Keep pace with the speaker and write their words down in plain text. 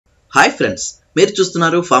Hi friends, మీరు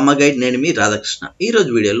చూస్తున్నారు pharma guide. నేను మీ రాధాకృష్ణ. ఈ రోజు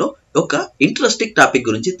వీడియోలో ఒక ఇంట్రెస్టింగ్ టాపిక్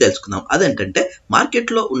గురించి తెలుసుకుందాం. అదేంటంటే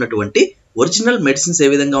మార్కెట్లో ఉన్నటువంటి ఒరిజినల్ మెడిసిన్స్ ఏ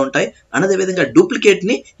విధంగా ఉంటాయి, అదే విధంగా డూప్లికేట్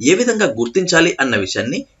ని ఏ విధంగా గుర్తించాలి అన్న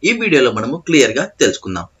విషయాన్ని ఈ వీడియోలో మనము క్లియర్ గా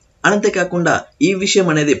తెలుసుకుందాం. అంతేకాకుండా ఈ విషయం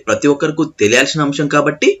అనేది ప్రతి ఒక్కరికి తెలియాల్సిన అంశం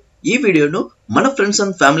కాబట్టి ఈ వీడియోను మన ఫ్రెండ్స్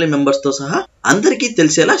అండ్ ఫ్యామిలీ మెంబర్స్ తో సహా అందరికీ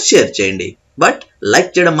తెలిసేలా షేర్ చేయండి. బట్ లైక్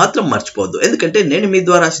చేయడం మాత్రం మర్చిపోవద్దు, ఎందుకంటే నేను మీ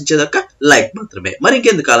ద్వారా ఆశించేదొక్క లైక్ మాత్రమే. మరి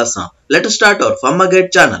ఇంకెందుకు ఆలస్యం, let us start our pharma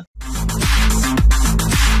guide channel.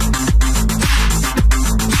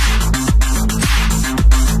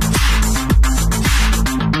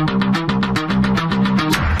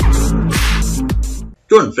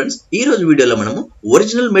 చూడండి ఫ్రెండ్స్, ఈ రోజు వీడియోలో మనము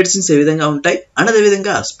ఒరిజినల్ మెడిసిన్స్ ఏ విధంగా ఉంటాయి, అదే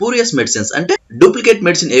విధంగా స్పూరియస్ మెడిసిన్స్ అంటే డూప్లికేట్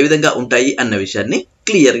మెడిసిన్ ఏ విధంగా ఉంటాయి అన్న విషయాన్ని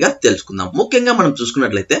క్లియర్ గా తెలుసుకుందాం. ముఖ్యంగా మనం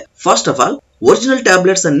చూసుకున్నట్లయితే first of all original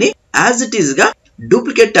tablets అన్ని యాజ్ ఇట్ ఈస్ గా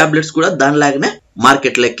డూప్లికేట్ టాబ్లెట్స్ కూడా దానిలాగానే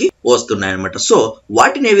మార్కెట్ లకి వస్తున్నాయి అనమాట. సో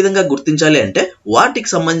వాటిని ఏ విధంగా గుర్తించాలి అంటే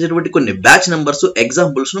వాటికి సంబంధించినటువంటి కొన్ని బ్యాచ్ నంబర్స్,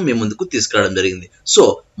 ఎగ్జాంపుల్స్ ను మీ ముందుకు తీసుకురావడం జరిగింది. సో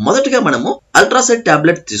మొదటగా మనము అల్ట్రాసెట్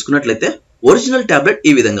టాబ్లెట్ తీసుకున్నట్లయితే ఒరిజినల్ టాబ్లెట్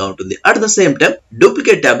ఈ విధంగా ఉంటుంది, at the same time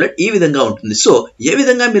duplicate tablet ఈ విధంగా ఉంటుంది. సో ఏ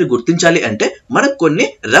విధంగా మీరు గుర్తించాలి అంటే మనకు కొన్ని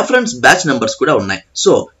రెఫరెన్స్ బ్యాచ్ నంబర్స్ కూడా ఉన్నాయి.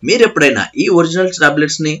 సో మీరు ఎప్పుడైనా ఈ ఒరిజినల్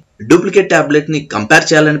టాబ్లెట్స్ ని డూప్లికేట్ టాబ్లెట్ ని కంపేర్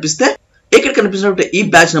చేయాలనిపిస్తే ఇక్కడ కనిపిస్తున్నట్టు ఈ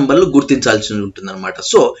బ్యాచ్ నంబర్లు గుర్తించాల్సి ఉంటుంది అనమాట.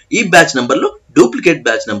 సో ఈ బ్యాచ్ నంబర్లు డూప్లికేట్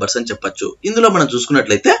బ్యాచ్ నంబర్స్ అని చెప్పొచ్చు. ఇందులో మనం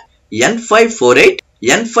చూసుకున్నట్లయితే N548,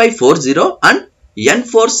 N540 and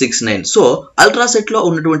N469. So Ultracet లో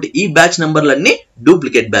ఉన్నటువంటి ఈ బ్యాచ్ నంబర్లన్నీ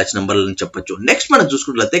డూప్లికేట్ బ్యాచ్ నంబర్లు అని చెప్పొచ్చు. నెక్స్ట్ మనం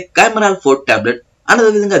చూసుకున్నట్లయితే కెమెరాల్ 4 టాబ్లెట్, అదే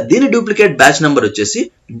విధంగా దీని డూప్లికేట్ బ్యాచ్ నంబర్ వచ్చేసి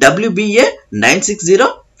WBA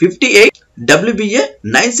 96058, WBA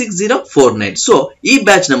 96049. సో ఈ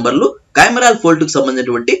బ్యాచ్ నంబర్లు కెమెరాల్ ఫోల్ట్ కు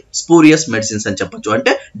సంబంధించినటువంటి స్పూరియస్ మెడిసిన్స్ అని చెప్పొచ్చు,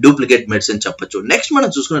 అంటే డూప్లికేట్ మెడిసిన్ చెప్పొచ్చు. నెక్స్ట్ మనం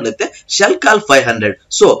చూసుకున్నట్లయితే షెల్కాల్ 500.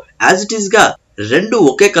 సో యాజ్ ఇట్ ఈస్ గా రెండు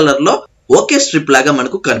ఒకే కలర్ లో ఒకే స్ట్రిప్ లాగా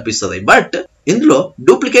మనకు కనిపిస్తుంది. బట్ ఇందులో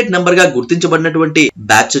డూప్లికేట్ నెంబర్ గా గుర్తించబడినటువంటి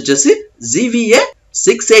బ్యాచ్ వచ్చేసి ZVA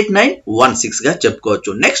 68916 గా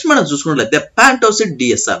చెప్పుకోవచ్చు. నెక్స్ట్ మనం చూసుకున్నట్లయితే ప్యాంటోసిడ్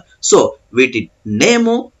DSR. సో వీటి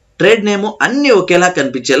నేము, ట్రేడ్ నేము అన్ని ఒకేలా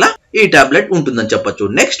కనిపించేలా ఈ టాబ్లెట్ ఉంటుందని చెప్పొచ్చు.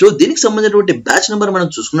 నెక్స్ట్ దీనికి సంబంధించినటువంటి బ్యాచ్ నెంబర్ మనం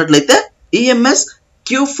చూసుకున్నట్లయితే EMS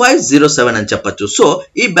Q507 అని చెప్పొచ్చు. సో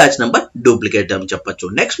ఈ బ్యాచ్ నెంబర్ డూప్లికేట్ అని చెప్పొచ్చు.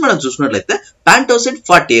 నెక్స్ట్ మనం చూసుకున్నట్లయితే ప్యాంటోసిడ్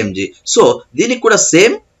 40 mg. సో దీనికి కూడా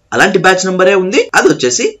సేమ్ అలాంటి బ్యాచ్ నెంబరే ఉంది, అది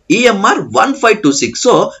వచ్చేసి EMR 1526.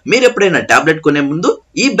 సో మీరు ఎప్పుడైనా టాబ్లెట్ కొనే ముందు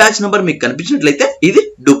ఈ బ్యాచ్ నెంబర్ మీకు కనిపించినట్లయితే ఇది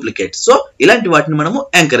డూప్లికేట్. సో ఇలాంటి వాటిని మనము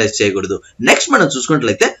ఎంకరేజ్ చేయకూడదు. నెక్స్ట్ మనం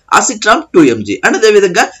చూసుకున్నట్లయితే అసిట్రామ్ 2 mg, అండ్ అదే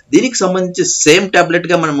విధంగా దీనికి సంబంధించి సేమ్ టాబ్లెట్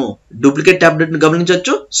గా మనము డూప్లికేట్ టాబ్లెట్ ను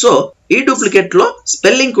గమనించవచ్చు. సో ఈ డూప్లికేట్ లో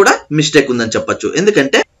స్పెల్లింగ్ కూడా మిస్టేక్ ఉందని చెప్పొచ్చు,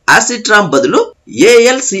 ఎందుకంటే ఆసిట్రామ్ బదులు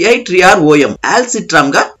ALCITROM ఆల్సిట్రామ్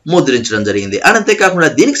గా ముద్రించడం జరిగింది. అంతేకాకుండా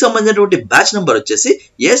దీనికి సంబంధించినటువంటి బ్యాచ్ నంబర్ వచ్చేసి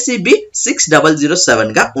ACB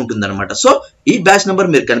 6007 గా ఉంటుందన్నమాట. సో ఈ బ్యాచ్ నంబర్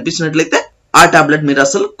మీరు కనిపించినట్లయితే ఆ టాబ్లెట్ మీరు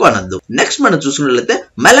అసలు కొనద్దు. నెక్స్ట్ మనం చూసుకున్నట్లయితే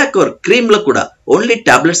మెలాకోర్ క్రీమ్ లో కూడా ఓన్లీ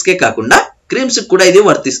టాబ్లెట్స్ కే కాకుండా క్రీమ్స్ కూడా ఇది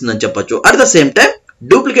వర్తిస్తుందని చెప్పొచ్చు. At the same time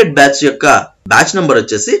duplicate batch యొక్క బ్యాచ్ నంబర్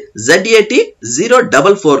వచ్చేసి ZAT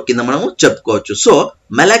 044 కింద మనము చెప్పుకోవచ్చు. సో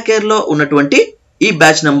మెలాకేర్ లో ఉన్నటువంటి ఈ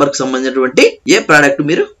బ్యాచ్ నంబర్ కి సంబంధించినటువంటి ఏ ప్రోడక్ట్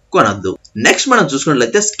మీరు కొనద్దు. నెక్స్ట్ మనం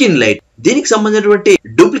చూసుకున్నట్లయితే స్కిన్ లైట్, దీనికి సంబంధించినటువంటి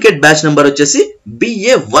డూప్లికేట్ బ్యాచ్ నంబర్ వచ్చేసి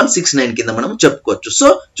BA 169 కింద మనం చెప్పుకోవచ్చు. సో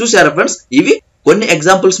చూసారా ఫ్రెండ్స్, ఇవి కొన్ని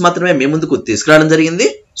ఎగ్జాంపుల్స్ మాత్రమే మీ ముందుకు తీసుకురావడం జరిగింది.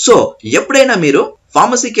 సో ఎప్పుడైనా మీరు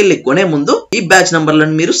ఫార్మసీకి వెళ్ళి కొనే ముందు ఈ బ్యాచ్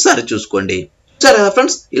నంబర్లను మీరు సరి చూసుకోండి. సరే కదా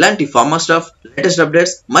ఫ్రెండ్స్, ఇలాంటి ఫార్మా స్టాఫ్, లేటెస్ట్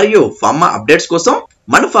అప్డేట్స్ మరియు ఫార్మా అప్డేట్స్ కోసం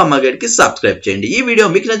మన ఫార్మా గైడ్ కి సబ్స్క్రైబ్ చేయండి. ఈ వీడియో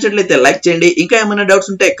మీకు నచ్చినట్లయితే లైక్ చేయండి. ఇంకా ఏమైనా డౌట్స్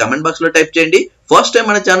ఉంటే కమెంట్ బాక్స్ లో టైప్ చేయండి. ఫస్ట్ టైం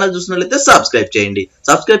మన ఛానల్ చూసినట్లయితే సబ్స్క్రైబ్ చేయండి.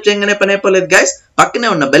 సబ్స్క్రైబ్ చేయగానే పని అయిపోలేదు గైస్, పక్కనే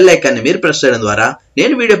ఉన్న బెల్ ఐకాన్ ని మీరు ప్రెస్ చేయడం ద్వారా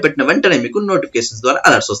నేను వీడియో పెట్టిన వెంటనే మీకు నోటిఫికేషన్స్ ద్వారా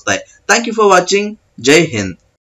అలర్ట్స్ వస్తాయి. Thank you for watching. జై హింద్.